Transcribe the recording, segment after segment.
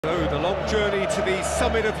So the long journey to the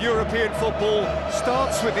summit of European football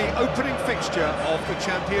starts with the opening fixture of the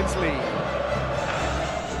Champions League.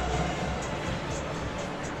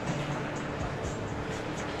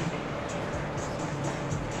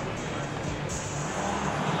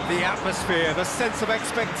 The atmosphere, the sense of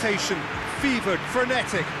expectation, fevered,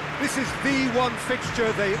 frenetic. This is the one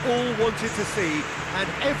fixture they all wanted to see, and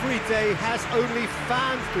every day has only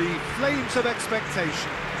fanned the flames of expectation.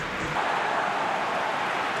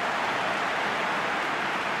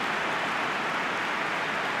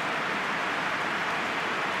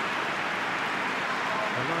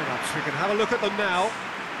 The lineups, we can have a look at them now.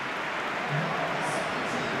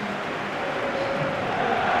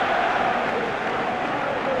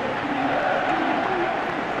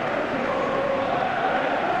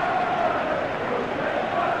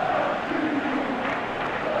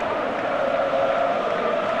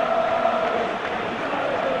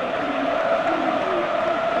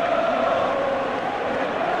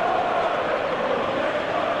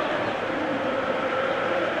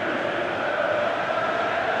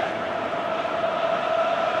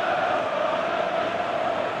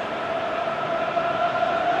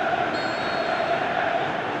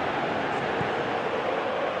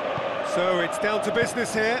 So it's down to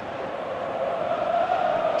business here.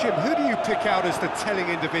 Jim, who do you pick out as the telling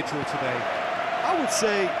individual today? I would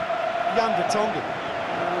say Jan Vertonghen.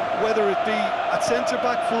 Whether it be at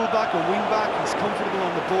centre-back, full-back or wing-back, he's comfortable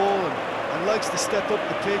on the ball and likes to step up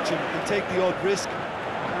the pitch and take the odd risk.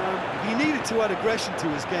 He needed to add aggression to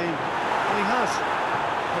his game, and he has.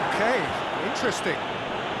 Okay, interesting.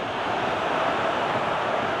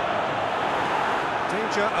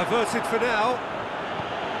 Danger averted for now.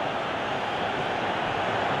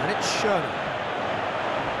 And it's Schöne.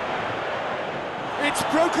 It's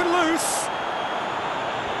broken loose.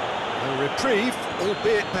 A reprieve,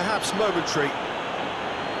 albeit perhaps momentary.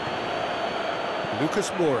 Lucas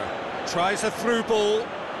Moura tries a through ball.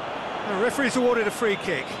 The referee's awarded a free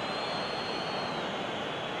kick.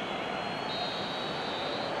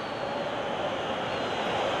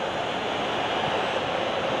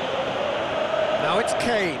 Now it's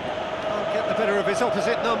Kane. Can't get the better of his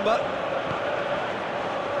opposite number.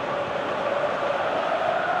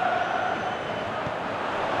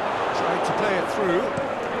 Trying to play it through.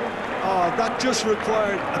 Oh, that just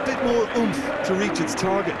required a bit more oomph to reach its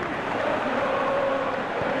target.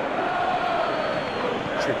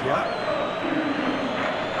 Trippier.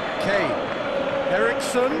 Kane.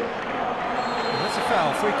 Eriksson. That's a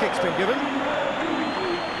foul. Free kick's been given.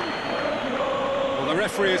 Well, the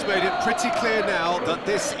referee has made it pretty clear now that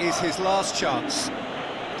this is his last chance.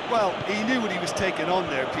 Well, he knew what he was taking on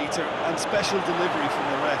there, Peter, and special delivery from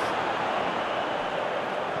the ref.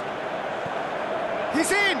 He's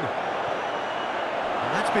in!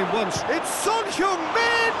 And that's been one... It's Son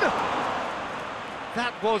Heung-min!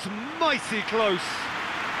 That was mighty close.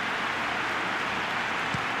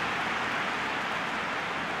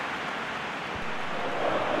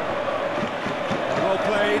 Well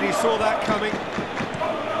played, he saw that coming.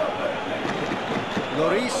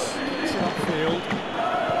 Lloris, it's upfield.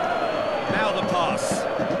 Now the pass.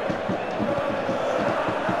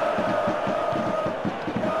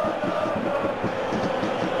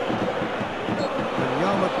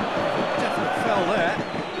 Definite fell there.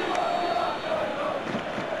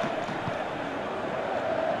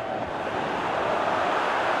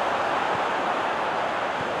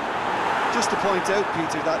 Just to point out,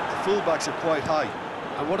 Peter, that the fullbacks are quite high.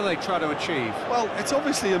 And what do they try to achieve? Well, it's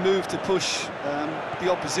obviously a move to push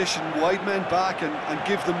the opposition wide men back and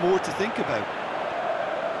give them more to think about.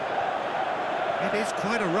 It is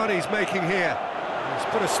quite a run he's making here. He's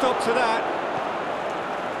put a stop to that.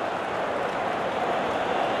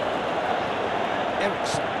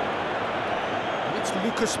 Eriksson. And it's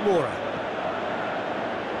Lucas Moura.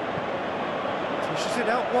 Pushes it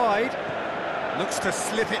out wide. Looks to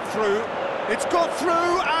slip it through. It's got through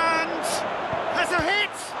and has a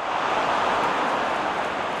hit!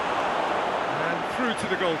 And through to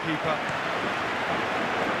the goalkeeper.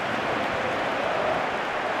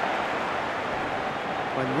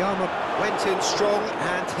 Wanyama went in strong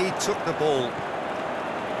and he took the ball.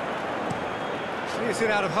 Clears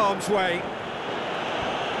it out of harm's way.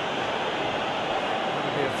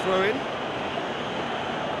 That'll be a throw-in.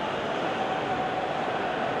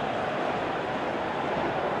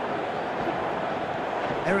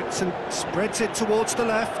 Eriksson spreads it towards the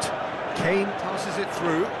left. Kane passes it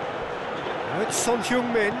through. Now it's Son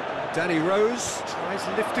Heung-min. Danny Rose tries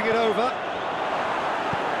lifting it over.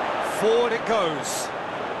 Forward it goes.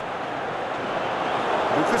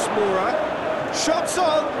 Lucas Moura. Shots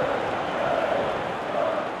on!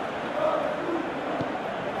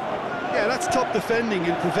 that's top defending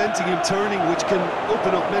and preventing him turning, which can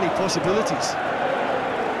open up many possibilities.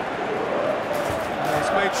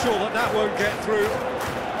 He's made sure that that won't get through.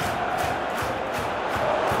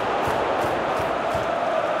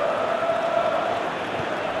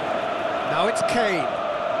 Now it's Kane.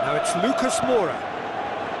 Now it's Lucas Moura.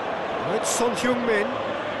 Now it's Son Heung-min.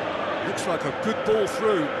 Looks like a good ball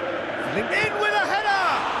through. In with a header!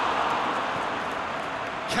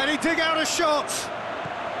 Can he dig out a shot?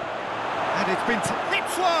 And it's been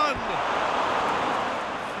hits one!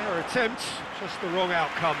 Fair attempt, just the wrong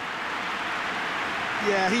outcome.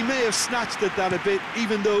 Yeah, he may have snatched at that a bit,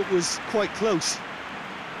 even though it was quite close.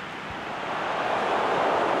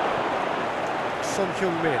 Son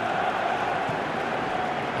Heung-min.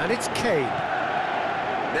 And it's Kane.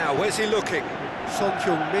 Now, where's he looking? Son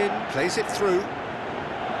Heung-min plays it through.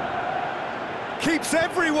 Keeps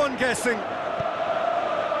everyone guessing.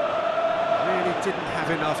 Really didn't have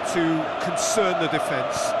enough to concern the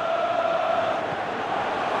defence.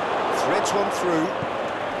 Threads one through.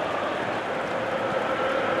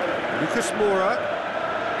 Lucas Moura.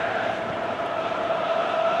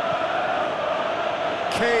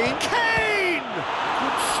 Kane. Kane!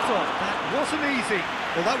 Good stop, that wasn't easy.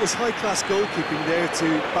 Well, that was high-class goalkeeping there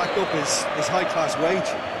to back up his high-class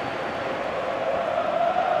wage.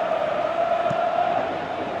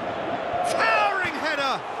 Towering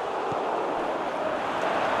header!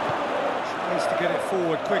 Tries to get it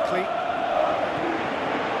forward quickly.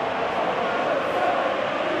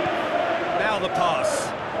 Now the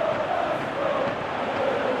pass.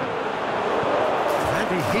 And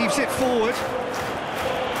he heaves it forward.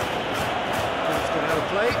 It's gone out of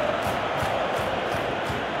play.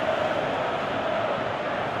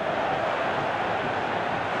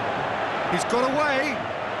 He's got away.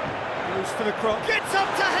 Goes for the cross. Gets up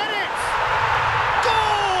to head it!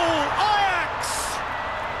 Goal! Ajax!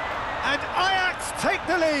 And Ajax take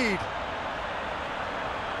the lead.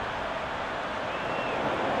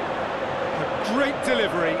 A great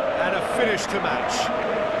delivery and a finish to match.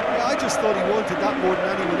 Yeah, I just thought he wanted that more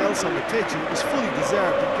than anyone else on the pitch, and it was fully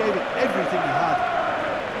deserved. He gave it everything he had.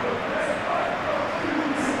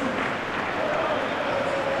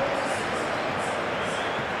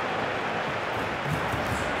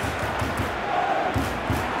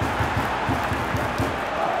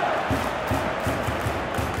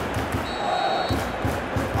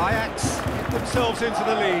 Themselves into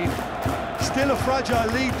the lead. Still a fragile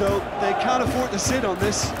lead though, they can't afford to sit on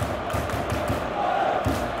this.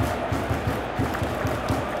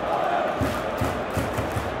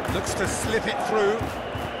 Looks to slip it through.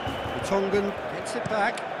 Tongan hits it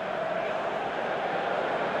back.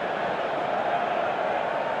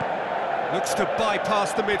 Looks to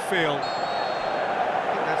bypass the midfield.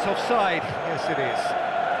 I think that's offside. Yes, it is.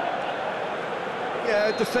 Yeah,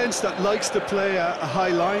 a defence that likes to play a high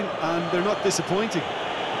line, and they're not disappointing.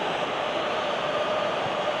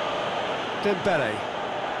 Dembele.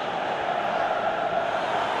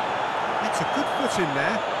 That's a good foot in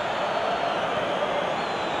there.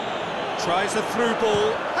 Tries a through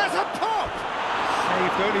ball. Has a pop!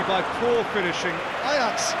 Saved only by poor finishing.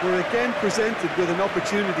 Ajax were again presented with an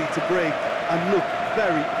opportunity to break and look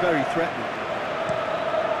very, very threatening.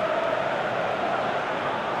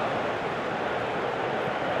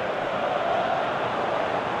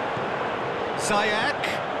 AJAX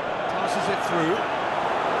passes it through.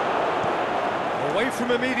 Away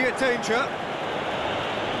from immediate danger.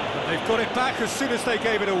 And they've got it back as soon as they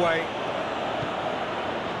gave it away.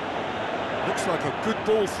 Looks like a good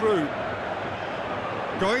ball through.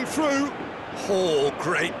 Going through. Oh,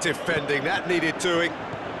 great defending. That needed doing.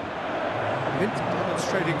 Mint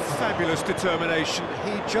demonstrating fabulous determination.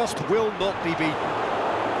 He just will not be beaten.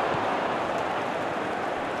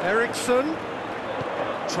 Eriksson.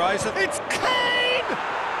 Tries it. It's Kane!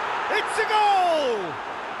 It's a goal!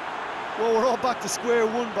 Well, we're all back to square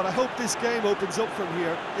one, but I hope this game opens up from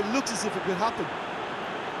here. It looks as if it could happen.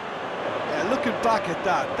 Yeah, looking back at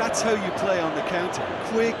that, that's how you play on the counter.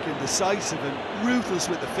 Quick and decisive and ruthless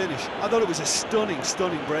with the finish. I thought it was a stunning,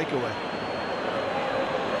 stunning breakaway.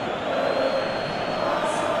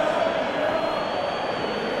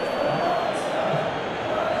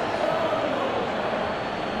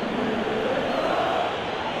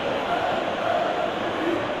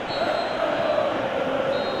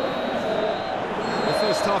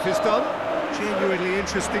 Half is done. Genuinely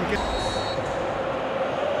interesting.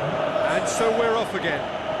 And so we're off again.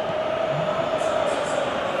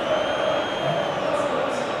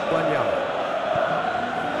 Wanyama.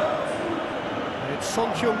 And it's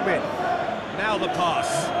Son Heung-min. Now the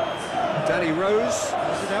pass. Danny Rose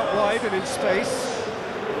has it out wide and in space.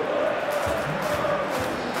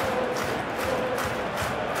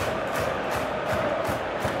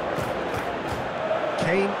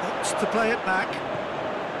 Kane opts to play it back.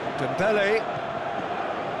 Dembele.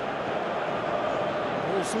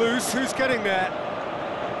 Ball's loose, who's getting there?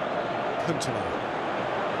 Puntolo.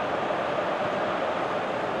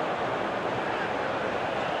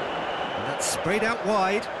 And that's sprayed out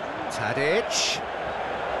wide. Tadic.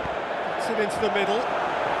 Gets it into the middle.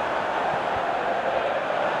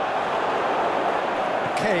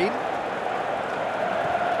 Kane.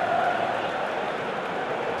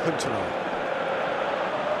 Puntolo.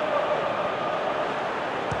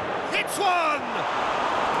 Hits one!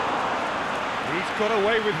 He's got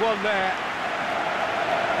away with one there.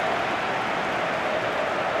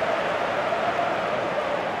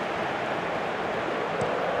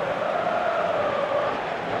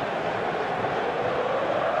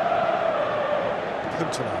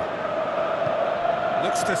 Puntolo.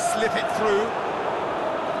 Looks to slip it through.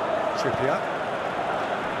 Trippier.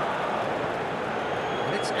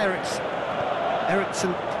 And it's Eriksen.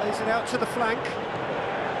 Eriksen plays it out to the flank.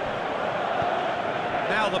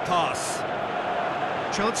 Now the pass.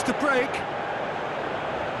 Chance to break.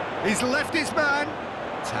 He's left his man.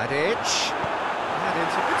 Tadic. And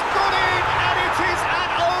it's gone in, and it is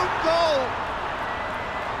an own goal.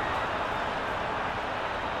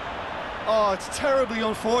 Oh, it's terribly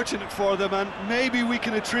unfortunate for them, and maybe we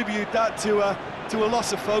can attribute that to a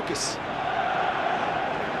loss of focus.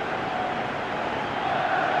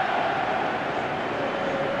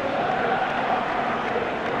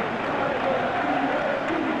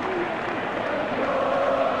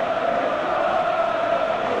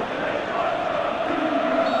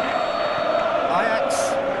 AJAX,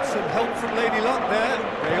 some help from Lady Luck there.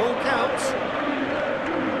 They all count.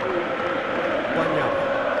 Wanyama.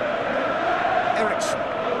 Eriksen.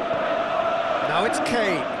 Now it's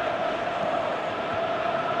Kane.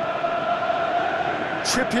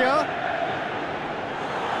 Trippier.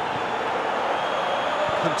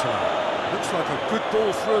 Puntolo. Looks like a good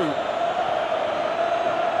ball through.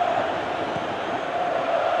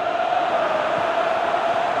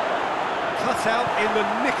 Cut out in the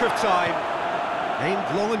nick of time. Aimed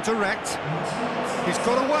long and direct. He's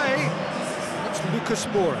got away. That's Lucas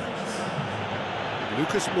Moura.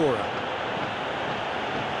 Lucas Moura.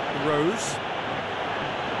 Rose.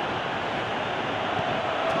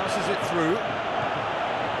 Passes it through.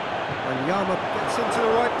 Wanyama gets into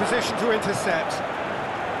the right position to intercept.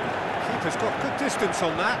 Keeper's got good distance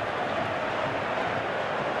on that.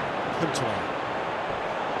 Puntolo.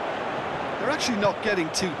 They're actually not getting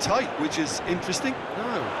too tight, which is interesting.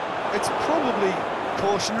 No. It's probably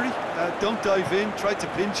cautionary. Don't dive in, try to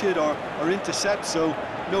pinch it or intercept so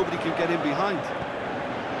nobody can get in behind.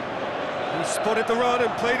 He spotted the run and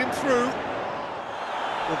played him through.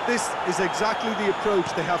 Well, this is exactly the approach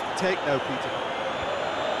they have to take now, Peter.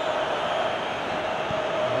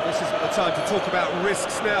 Well, this isn't the time to talk about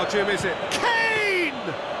risks now, Jim, is it? Kane!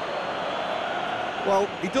 Well,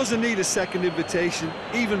 he doesn't need a second invitation,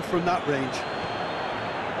 even from that range.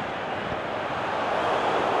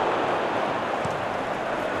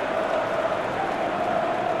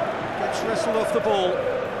 Gets wrestled off the ball.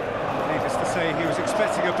 Needless to say, he was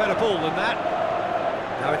expecting a better ball than that.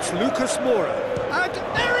 Now it's Lucas Moura. And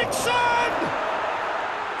Eriksen!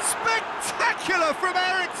 Spectacular from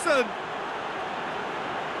Eriksen!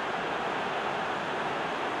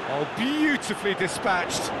 Oh, beautifully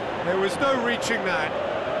dispatched. There was no reaching that.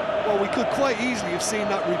 Well, we could quite easily have seen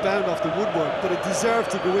that rebound off the woodwork, but it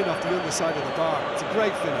deserved to go in off the underside of the bar. It's a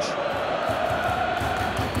great finish.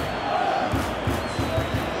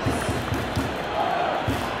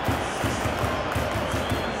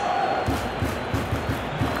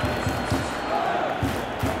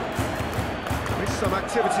 Some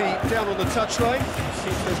activity down on the touchline.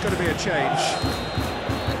 Seems there's going to be a change.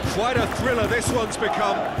 Quite a thriller this one's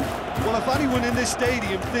become. Well, if anyone in this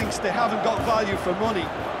stadium thinks they haven't got value for money,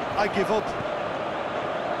 I give up.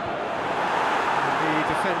 And the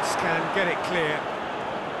defence can get it clear.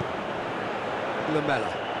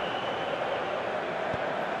 Lamela.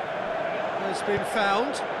 Has been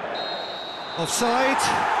found. Offside?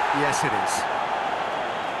 Yes, it is.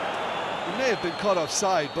 He may have been caught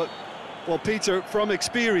offside, but well, Peter, from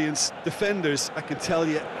experience, defenders, I can tell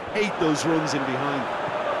you, hate those runs in behind.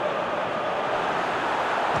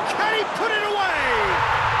 Can he put it away?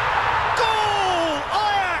 Goal!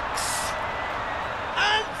 AJAX!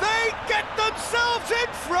 And they get themselves in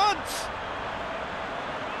front!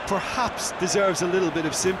 Perhaps deserves a little bit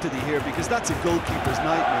of sympathy here, because that's a goalkeeper's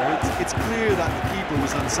nightmare. It's clear that the keeper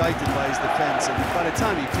was unsighted by his defence, and by the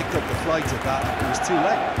time he picked up the flight of that, it was too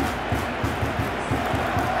late.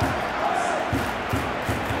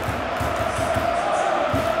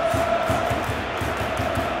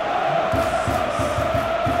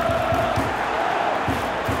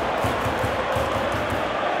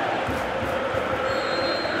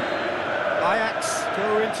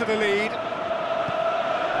 to the lead.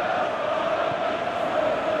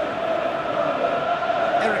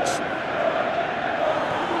 Ericsson.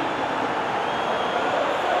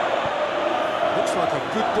 Looks like a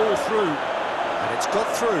good ball through, and it's got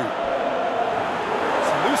through. It's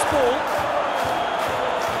a loose ball.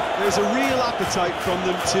 There's a real appetite from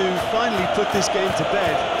them to finally put this game to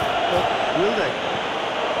bed, but will they?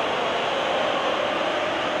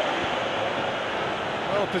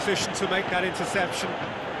 Well positioned to make that interception.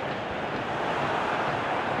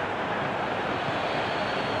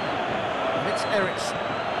 And it's Ericsson.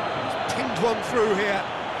 He's pinged one through here.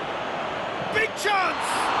 Big chance!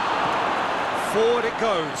 Forward it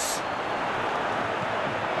goes.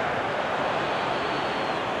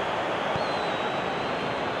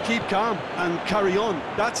 Keep calm and carry on.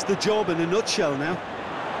 That's the job in a nutshell now.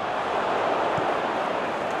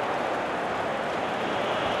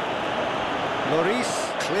 Lloris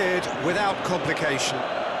cleared without complication.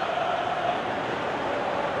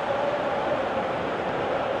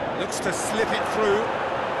 Looks to slip it through.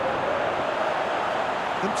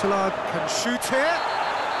 Huntelaar can shoot here.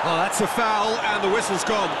 Oh, that's a foul, and the whistle's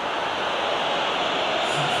gone.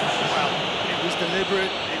 Well, it was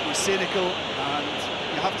deliberate, it was cynical, and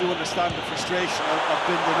you have to understand the frustration of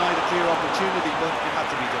being denied a clear opportunity, but it had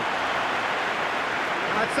to be done.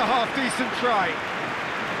 That's a half-decent try.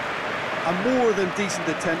 A more than decent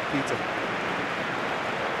attempt, Peter.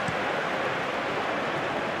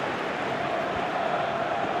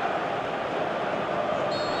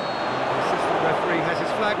 The assistant referee has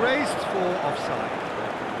his flag raised for offside.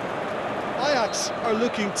 AJAX are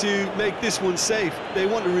looking to make this one safe. They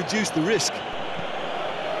want to reduce the risk.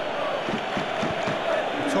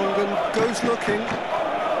 Tongan goes looking.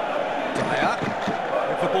 Dyer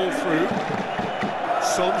with the ball through.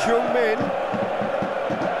 Son Heung-min.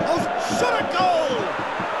 Oh, shot a goal!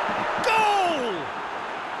 Goal!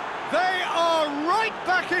 They are right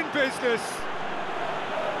back in business.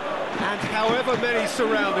 And however many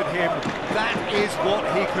surrounded him, that is what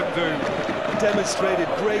he can do. Demonstrated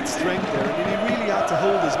great strength there. I mean, he really had to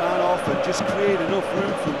hold his man off and just create enough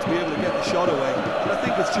room for him to be able to get the shot away. And I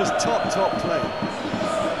think it's just top play.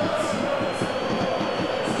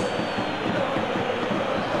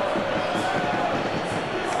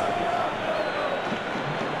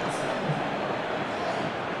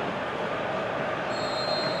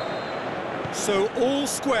 So all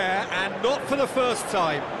square, and not for the first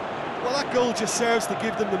time. Well, that goal just serves to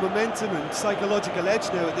give them the momentum and psychological edge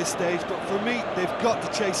now at this stage, but for me, they've got to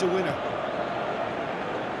chase a winner.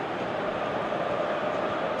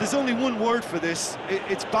 There's only one word for this,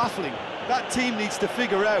 it's baffling. That team needs to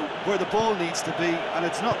figure out where the ball needs to be, and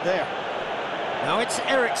it's not there. Now it's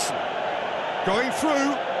Ericsson. Going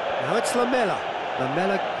through. Now it's Lamela.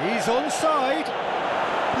 Lamela, he's onside.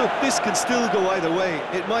 Look, this can still go either way.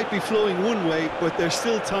 It might be flowing one way, but there's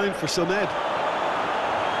still time for some ebb.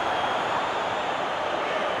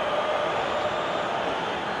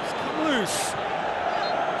 Loose.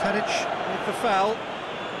 Tadic with the foul.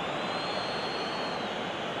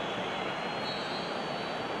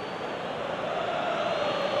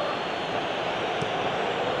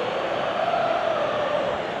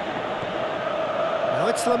 Now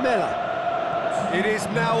it's Lamela. It is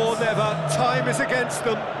now or never. Time is against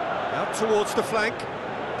them. Out towards the flank.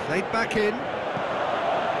 Played back in.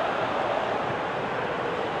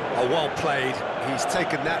 Oh, well played. He's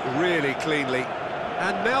taken that really cleanly.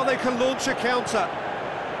 And now they can launch a counter.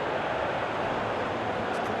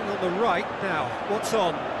 It's coming on the right now. What's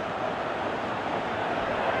on?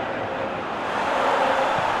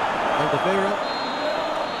 Oliveira.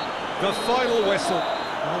 The final whistle.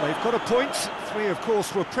 Well, they've got a point. 3, of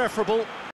course, were preferable.